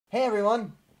Hey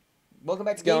everyone, welcome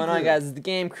back to Game What's going on, Crew. guys? It's the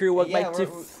Game Crew. Welcome back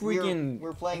to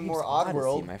we're playing more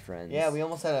Oddworld, my friends. Yeah, we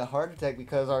almost had a heart attack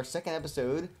because our second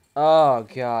episode. Oh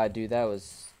god, dude, that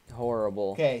was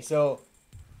horrible. Okay, so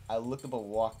I looked up a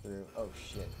walkthrough. Oh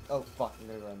shit. Oh fuck, I'm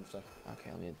gonna run this way.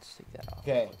 Okay, let me just take that off.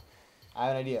 Okay, I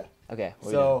have an idea. Okay,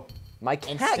 So my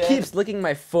cat keeps licking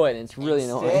my foot, and it's really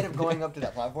annoying. Instead of going up to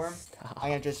that platform, Stop.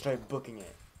 I'm gonna just start booking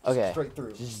it. Okay, Straight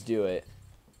through. just do it.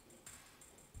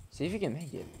 See if you can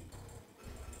make it.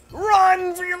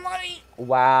 Run for your money!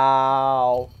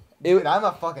 Wow. Dude, I'm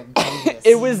a fucking genius.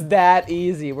 It was that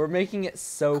easy. We're making it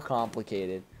so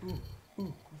complicated.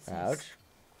 Ooh, Ouch.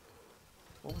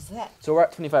 What was that? So we're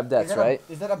at 25 deaths, right?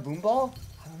 Is that a boom ball?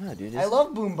 I don't know, dude. I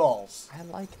love boom balls. I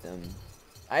like them.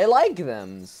 I like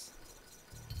them.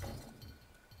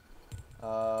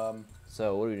 So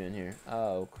what are we doing here?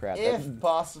 Oh crap! If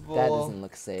possible. That doesn't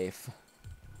look safe.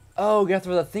 Oh, we have to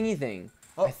throw the thingy thing.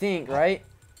 Oh. I think, right?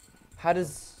 How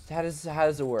does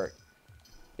it work?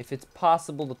 If it's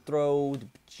possible to throw the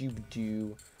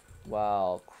do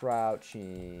while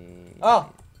crouching.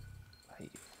 Oh. How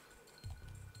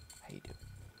you do?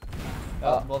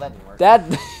 Oh, well that didn't work.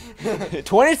 That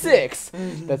 26.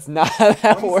 That's not how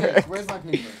that 26. works. Where's my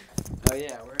paper? Oh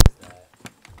yeah, where is that?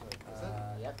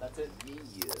 Yep, that's it.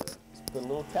 Just put a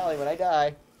little tally when I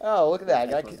die. Oh, look at that.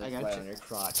 I got right on your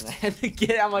crotch, and I had to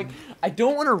get it. I'm like, I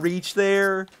don't want to reach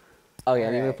there. Oh yeah,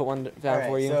 I'm gonna put one down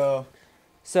for you.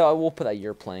 So I will put that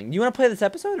you're playing. Do you want to play this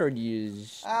episode, or do you?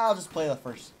 I'll just play the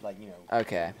first,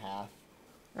 Okay. half.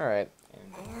 All right.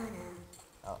 And,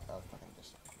 oh, fucking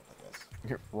just like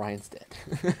this. Ryan's dead.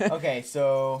 Okay,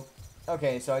 so I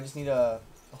just need to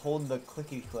hold the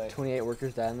clicky click. 28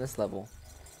 workers died in this level.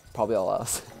 Probably all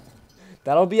us.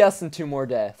 That'll be us in 2 more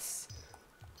deaths.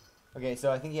 Okay,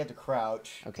 so I think you have to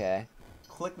crouch. Okay.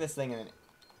 Click this thing and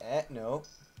then, no.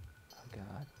 Oh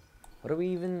god. What are we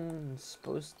even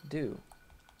supposed to do?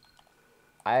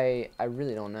 I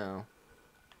really don't know.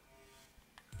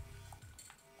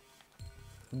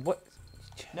 What?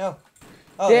 No.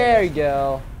 Oh, there you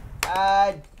go.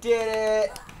 I did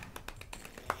it.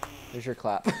 There's your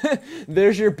clap.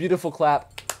 There's your beautiful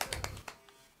clap.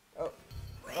 Oh,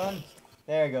 run.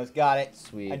 There it goes. Got it.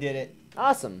 Sweet. I did it.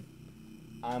 Awesome.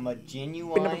 I'm a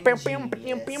genuine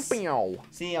genius.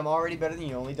 See, I'm already better than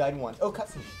you. Only died once. Oh,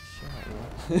 cutscene.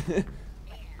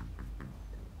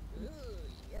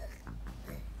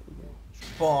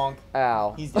 Bonk.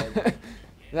 Ow. He's dead.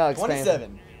 No,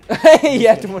 27.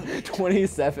 Yeah,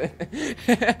 27. Your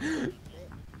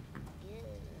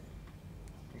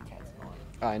cat's gone.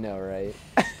 I know, right?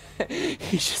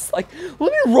 He's just like,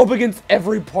 let me rub against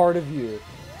every part of you.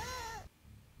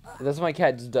 That's what my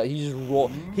cat just does. He just roll.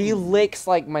 He licks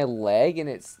like my leg, and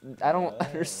it's. I don't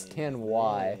understand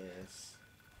why.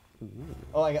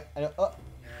 Oh, I know. Oh.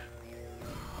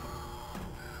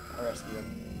 I rescued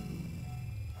him.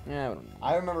 Yeah.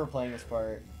 I remember playing this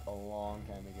part a long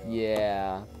time ago.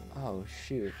 Yeah. Oh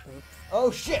shoot. Oh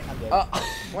shit! I'm dead.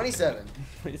 27.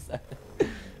 27.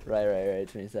 Right.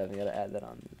 27. Gotta add that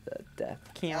on the death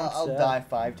count. I'll die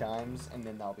 5 times, and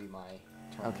then that'll be my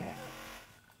turn. Okay.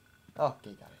 Oh,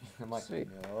 okay, got it. I'm like, Sweet.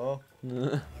 no.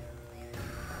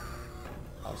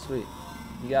 Oh, sweet.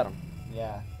 You got him.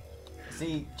 Yeah.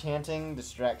 See, chanting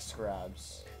distracts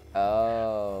scribes.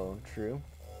 Oh, true.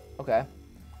 Okay.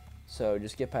 So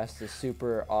just get past the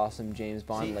super awesome James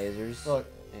Bond lasers. Look,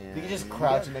 and you can just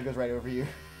crouch and it goes right over you.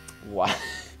 Wow.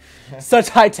 Such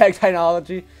high-tech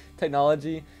technology.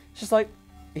 It's just like...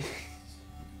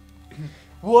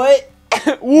 What?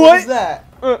 What? What is that?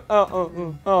 Oh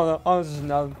no. Oh, this is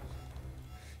nothing.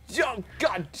 Oh,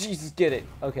 God, Jesus, get it.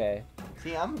 Okay.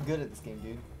 See, I'm good at this game,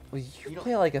 dude. Well, you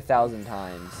play like 1,000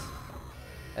 times.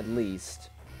 At least.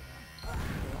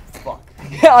 Fuck.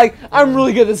 Yeah, like, I'm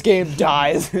really good at this game.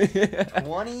 Dies.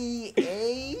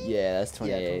 28? Yeah, that's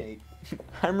 28. Yeah, 28.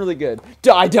 I'm really good.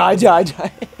 Die.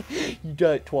 You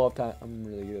died 12 times. I'm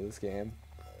really good at this game.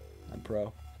 I'm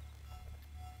pro.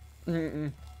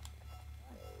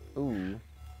 Ooh.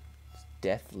 It's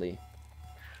deathly.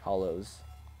 Hollows.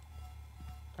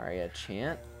 Alright, a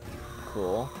chant.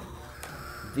 Cool.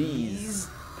 These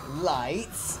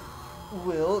lights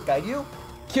will guide you.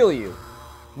 kill you.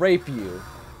 Rape you.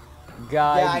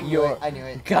 Guide I knew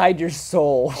it. Guide your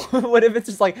soul. What if it's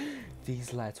just like,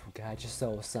 these lights will guide your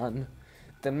soul, son.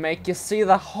 Then make you see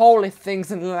the holy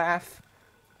things in life.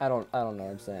 I don't know what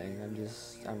I'm saying. I'm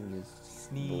just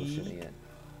bullshitting it.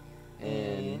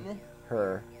 In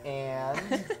her. And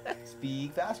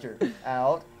speak faster.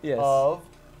 Out Yes. of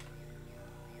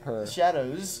Her. the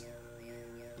shadows.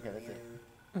 Okay, that's it.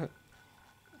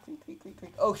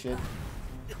 Click. Oh shit.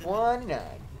 29.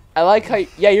 I like how.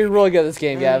 Yeah, you're really good at this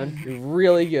game, Gavin. You're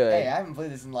really good. Hey, I haven't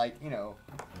played this in like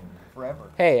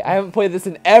forever. Hey, I haven't played this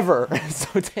in ever,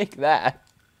 so take that.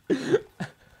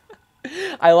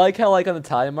 I like how like on the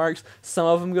tally marks, some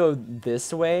of them go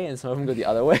this way and some of them go the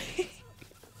other way.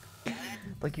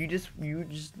 Like you just,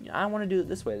 I want to do it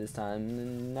this way this time,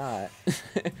 and not.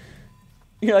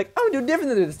 You're like, I'm gonna do it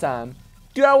differently this time.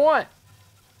 Do what I want.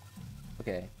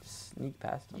 Okay, sneak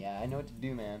past them. Yeah, I know what to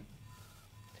do, man.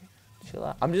 Chill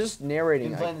out. I'm just narrating.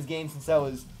 Been playing this game since I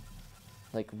was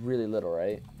like really little,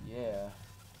 right? Yeah.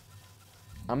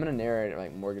 I'm gonna narrate it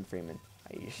like Morgan Freeman.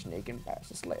 Are you snaking past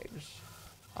his legs?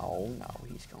 Oh no,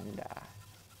 he's gonna die.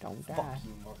 Don't die. Fuck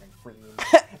you, Morgan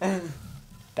Freeman.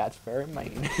 That's very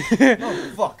mean.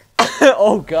 Oh fuck.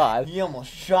 Oh god. He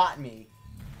almost shot me.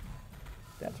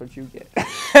 That's what you get.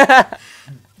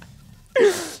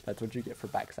 That's what you get for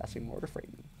backsassing Morgan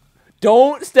Freeman.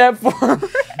 Don't step forward.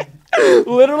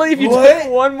 Literally, if you take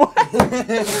one more,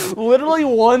 literally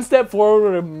one step forward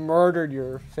would have murdered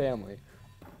your family.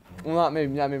 Well, not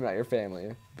maybe not your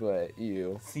family, but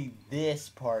you. See, this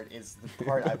part is the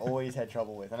part I've always had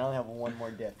trouble with, and I only have one more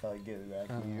death till I get it back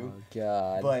to you. Oh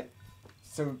god. But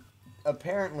so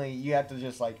apparently you have to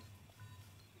just like.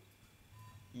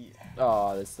 Yeah.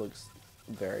 Oh, this looks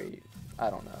very. I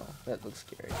don't know. That looks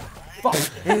scary. Fuck.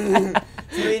 The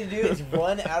way to do it is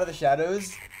run out of the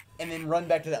shadows, and then run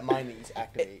back to that mine that you just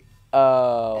activate.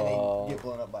 Oh. And then get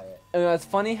blown up by it. And it's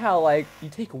funny how like you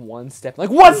take one step, like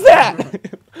what's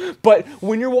that? But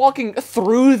when you're walking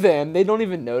through them, they don't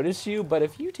even notice you. But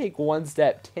if you take one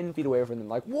step 10 feet away from them,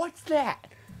 like what's that?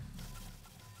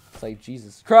 It's like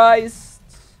Jesus Christ.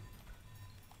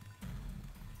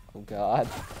 Oh God.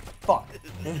 Fuck.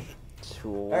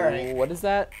 Cool. Alright. What is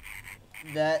that?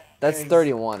 That's is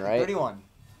 31, right? 31.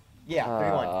 Yeah,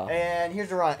 31. And here's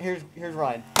the Ryan. Here's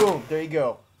Ryan. Boom. There you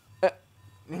go.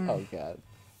 Oh God.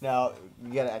 Now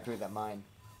you gotta activate that mine.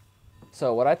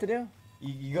 So what I have to do?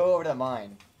 You go over to that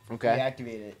mine. Okay. You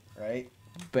activate it, right?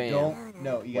 Bam.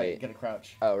 No, you gotta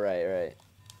crouch. Oh right.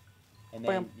 And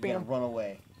then you gotta run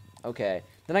away. Okay.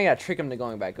 Then I gotta trick him to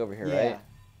going back over here, Yeah.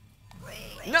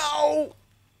 right? No!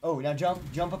 Oh, now jump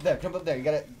up there. Jump up there. You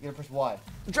gotta press Y.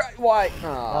 Try why?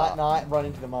 Aw. Not run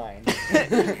into the mine.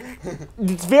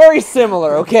 It's very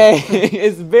similar, okay?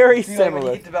 It's very See, similar. Like,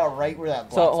 when you get about right where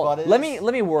that black spot is. Let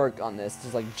me work on this.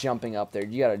 Just like jumping up there.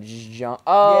 You gotta jump.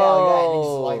 Oh, yeah, and then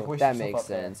just, like, that makes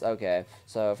sense. Okay,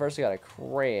 so first you gotta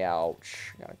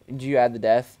crouch. Did you add the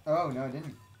death? Oh no, I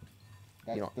didn't.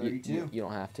 That's 32. You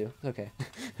don't have to. It's okay.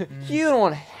 You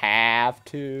don't have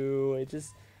to. It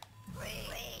just.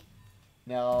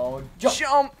 No,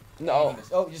 jump. No.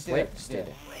 Oh, just stay there. Wait, stay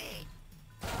there.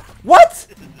 What?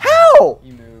 How?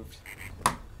 You moved.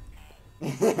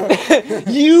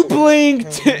 You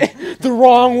blinked the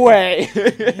wrong way.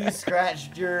 You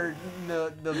scratched the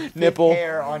Nipple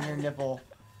hair on your nipple,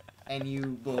 and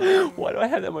you. Why do I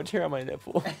have that much hair on my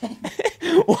nipple?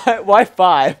 Why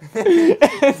 5?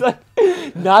 It's like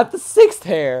not the 6th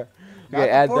hair. Okay,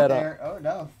 add that up. Oh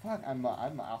no, fuck! I'm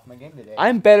off my game today.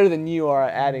 I'm better than you are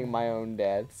at adding my own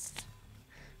deaths.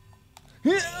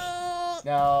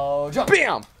 No, jump.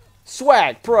 Bam!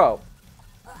 Swag, pro.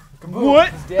 Kaboom, What?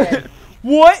 he's dead.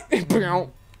 What?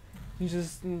 Bam! You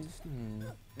just. No,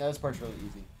 this part's really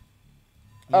easy.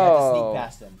 You have to sneak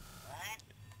past him.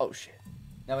 Oh shit.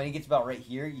 Now when he gets about right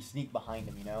here, you sneak behind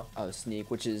him. You know. Oh, sneak,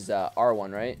 which is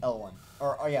R1, right? L1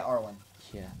 or yeah, R1.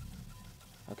 Yeah.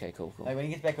 Okay, cool. Like when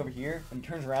he gets back over here, when he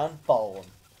turns around, follow him.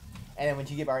 And then when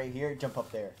you get right here, jump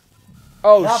up there.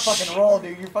 Oh, not fucking roll,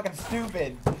 dude. You're fucking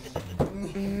stupid.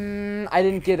 I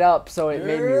didn't get up, so it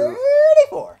made me.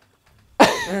 34.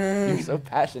 You're so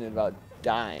passionate about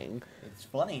dying. It's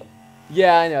funny.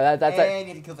 Yeah, I know that's. And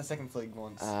you have to kill the second flag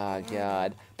once. Ah,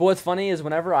 God. But what's funny is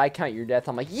whenever I count your death,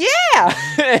 I'm like,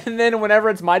 yeah! And then whenever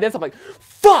it's my death, I'm like,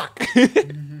 fuck!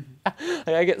 Like,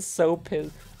 I get so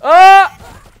pissed. Ah!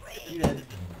 You did.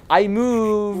 I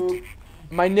moved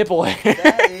my nipple hair.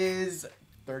 That is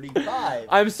 35.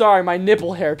 I'm sorry, my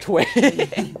nipple hair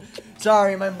twitched.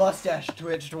 Sorry, my mustache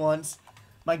twitched once.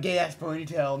 My gay-ass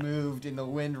ponytail moved in the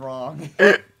wind wrong.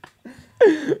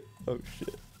 Oh,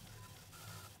 shit.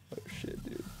 Oh, shit,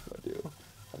 dude. What do I do?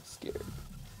 I'm scared.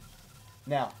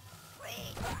 Now.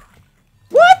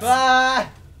 What? Ah!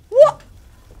 What?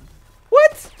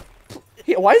 What?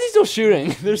 Why is he still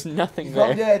shooting? There's nothing He's there.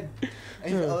 not dead.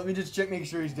 Let me just make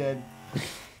sure he's dead.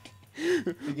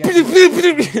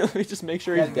 Let me just make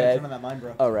sure he's dead. Turn on that mine,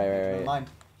 bro. Oh, right. Mine.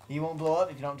 He won't blow up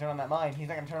if you don't turn on that mine. He's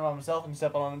not gonna turn on himself and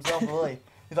step on himself, really.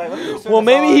 He's like, let me just turn Well, this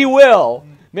maybe on. he will.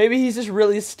 Maybe he's just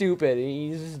really stupid. And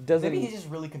he just doesn't. Maybe he's just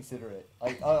really considerate.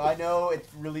 Like, I know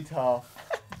it's really tough.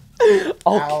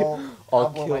 I'll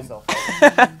blow myself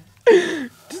up.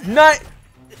 Not.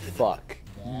 Fuck.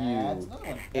 That's You another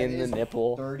one. in the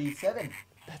nipple. 37.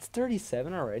 That's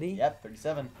 37 already? Yep,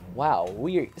 37. Wow,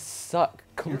 we suck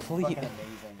You're completely. fucking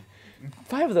amazing.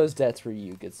 5 of those deaths were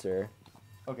you, good sir.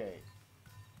 Okay.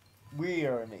 We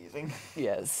are amazing.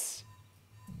 Yes.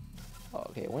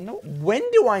 Okay, when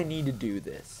do I need to do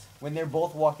this? When they're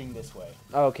both walking this way.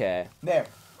 Okay. There.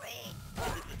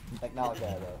 Like, not like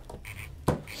that,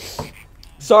 though.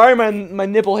 Sorry, my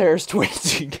nipple hair is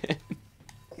twitching again.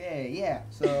 Okay, yeah.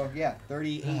 So, yeah,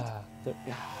 38.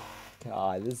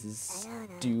 God, this is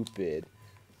stupid.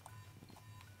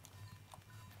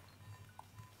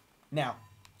 Now.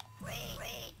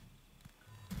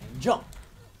 And jump.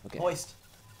 Okay. Hoist.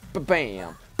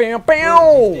 Bam. Bam, bam.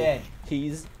 Boom, he's dead.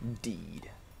 He's dead.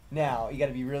 Now, you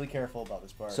gotta be really careful about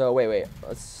this part. So, wait.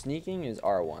 Sneaking is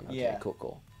R1. Okay, Yeah.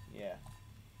 cool. Yeah.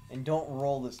 And don't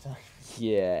roll this time.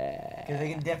 Yeah. Because they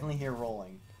can definitely hear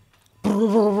rolling.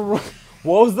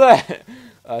 What was that?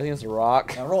 I think it's a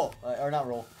rock. Now roll. Or not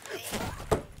roll.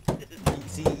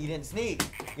 See, you didn't sneak.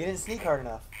 You didn't sneak hard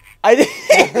enough. I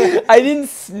didn't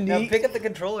sneak. Now pick up the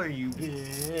controller, you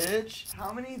bitch.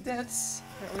 How many deaths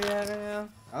are we at right now?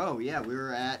 Oh, yeah, we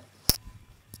were at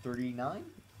 39?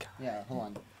 Yeah, hold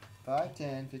on. 5,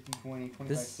 10, 15, 20,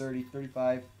 25, 30,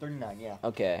 35, 39, yeah.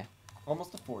 Okay.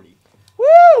 Almost to 40.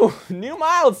 Woo! New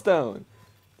milestone.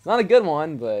 It's not a good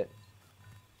one, but...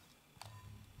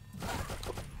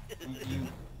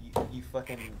 You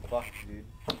fucking fucked, dude.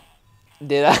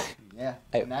 Did I? Yeah,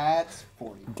 and that's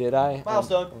 40. Did I?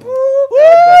 Milestone. Woo!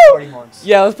 That's 40 horns.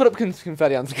 Yeah, let's put up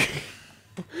confetti on screen.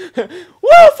 Woo!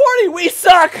 40! We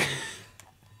suck!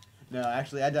 No,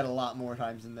 actually, I died a lot more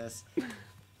times than this.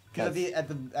 Because I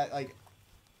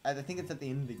think it's at the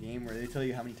end of the game where they tell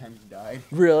you how many times you died.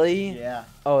 Really? Yeah.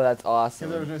 Oh, that's Because awesome.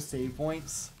 there was no save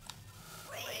points.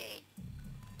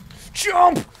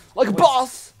 Jump! Like a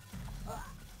boss!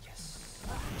 Yes.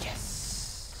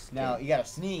 Yes. Now, you gotta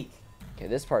sneak. Okay,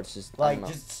 this part's just... I Like, don't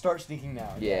know. just start sneaking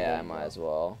now. Yeah, I might as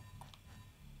well.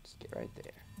 Just get right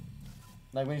there.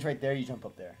 Like, when it's right there, you jump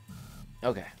up there.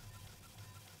 Okay.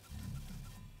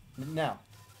 Now.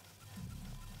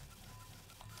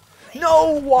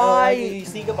 No, why? You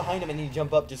sneak up behind him and you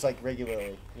jump up just like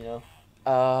regularly, you know?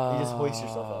 You just hoist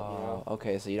yourself up, you know?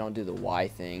 Okay, so you don't do the Y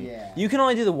thing. Yeah. You can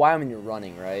only do the Y when you're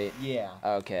running, right? Yeah.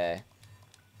 Okay.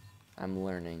 I'm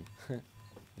learning.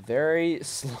 Very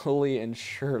slowly and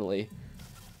surely.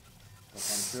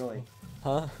 Surely.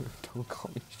 Huh? Don't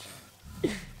call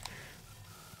me.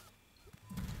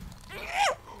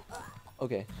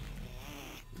 Okay.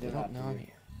 They don't know I'm here.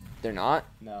 They're not?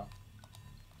 No.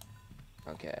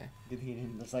 Okay. Good thing you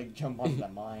didn't just like jump onto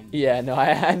that mine. Yeah, no, I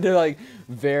had to like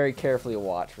very carefully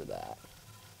watch for that.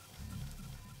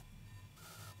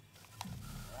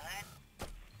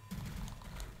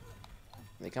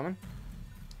 Are they coming?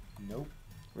 Nope.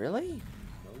 Really?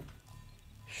 Nope.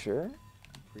 Sure?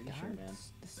 Pretty God, sure, man.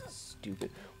 This is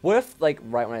stupid. What if, like,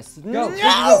 right when I... Go!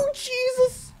 No!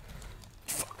 Jesus!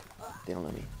 Fuck. They don't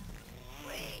know me.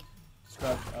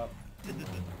 Scratch up.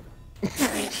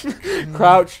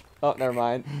 Crouch. Oh, never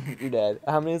mind. You're dead.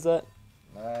 How many is that?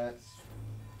 I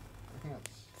think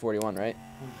that's 41, right?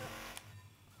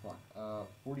 fuck.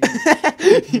 40.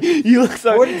 You look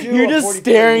so... 42 You're or just 43.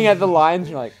 staring at the lines.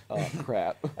 You're like, oh,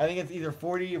 crap. I think it's either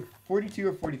 42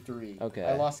 or 43. Okay.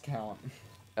 I lost count.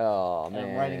 Oh, And man.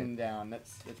 I'm writing them down.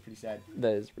 That's pretty sad.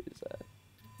 That is pretty sad.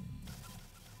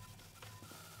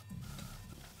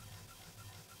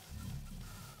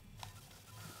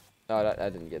 Oh, that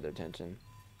didn't get their attention.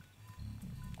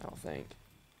 I don't think.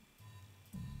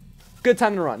 Good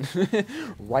time to run.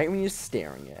 Right when you're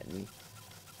staring at me.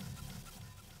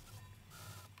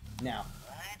 Now.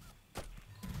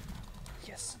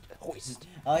 Yes. Hoist.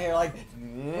 I hear like.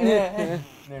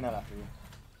 They're not after you.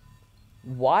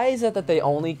 Why is it that they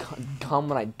only come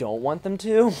when I don't want them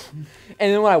to?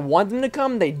 And then when I want them to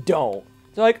come, they don't.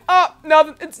 They're like, oh,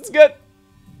 nothing, it's good.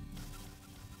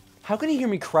 How can you hear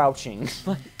me crouching?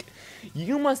 Like,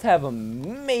 you must have a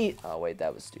mate. Oh, wait,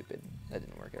 that was stupid. That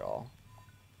didn't work at all.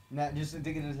 Now, just to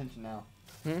get his attention now.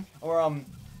 Hmm? Or,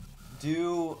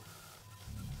 do.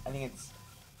 I think it's.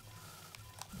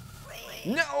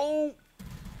 No!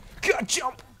 God,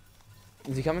 jump!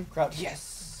 Is he coming? Crouch.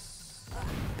 Yes!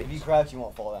 If you crouch, you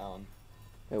won't fall down.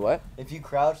 Wait, what? If you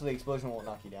crouch, the explosion won't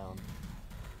knock you down.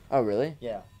 Oh, really?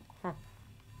 Yeah. Huh.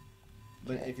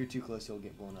 But Okay. if you're too close, you'll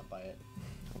get blown up by it.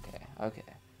 Okay, okay,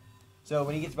 So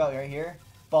when he gets about right here,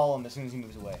 follow him as soon as he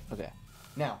moves away. okay.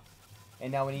 Now.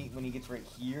 And now when he gets right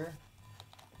here.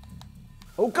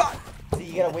 Oh, God! See,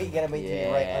 you gotta wait till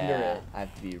you're right under it. I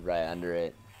have to be right under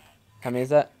it. How many is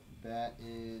that? That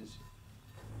is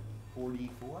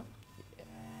 44? Yeah.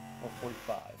 Or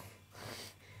 45.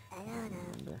 I don't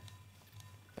remember.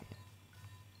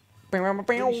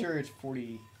 Pretty sure it's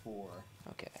 44.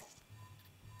 Okay.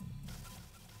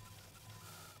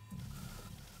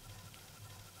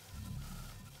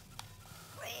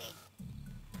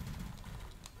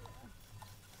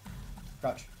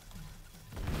 Crouch.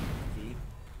 See?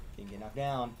 Can't get knocked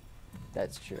down.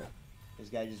 That's true. This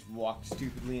guy just walked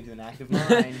stupidly into an active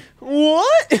mine.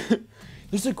 What?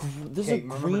 There's a Okay,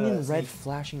 green and red sneak.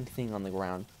 flashing thing on the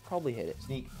ground. Probably hit it.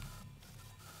 Sneak.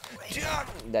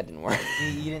 That didn't work.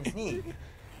 See, you didn't sneak.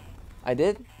 I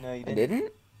did? No, you I didn't.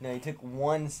 didn't? No, you took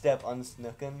one step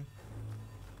unsnooken.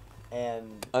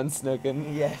 And...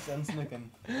 Unsnooken. Yes, unsnooken.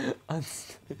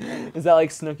 Is that like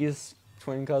Snooky's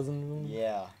twin cousin?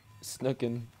 Yeah.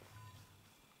 Snookin.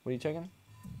 What are you checking?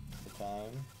 The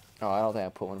time. Oh, I don't think I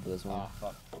put one for this one. Ah,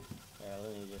 fuck. Yeah,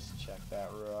 let me just check that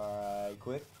right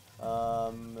quick. This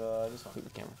one. Look at the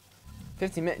camera.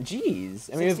 15 minutes. Jeez. I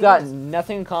 16 mean, we've got minutes.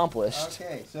 nothing accomplished.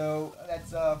 Okay, so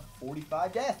that's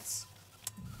 45 deaths.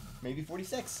 Maybe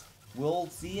 46. We'll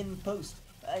see in post.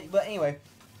 But anyway,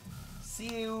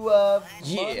 see you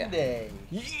Monday.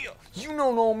 Yeah. You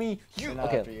don't know me. They're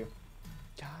not after you.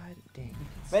 God dang it.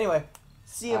 But anyway,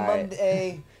 see you All right.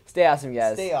 Monday. Stay awesome,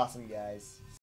 guys. Stay awesome, guys.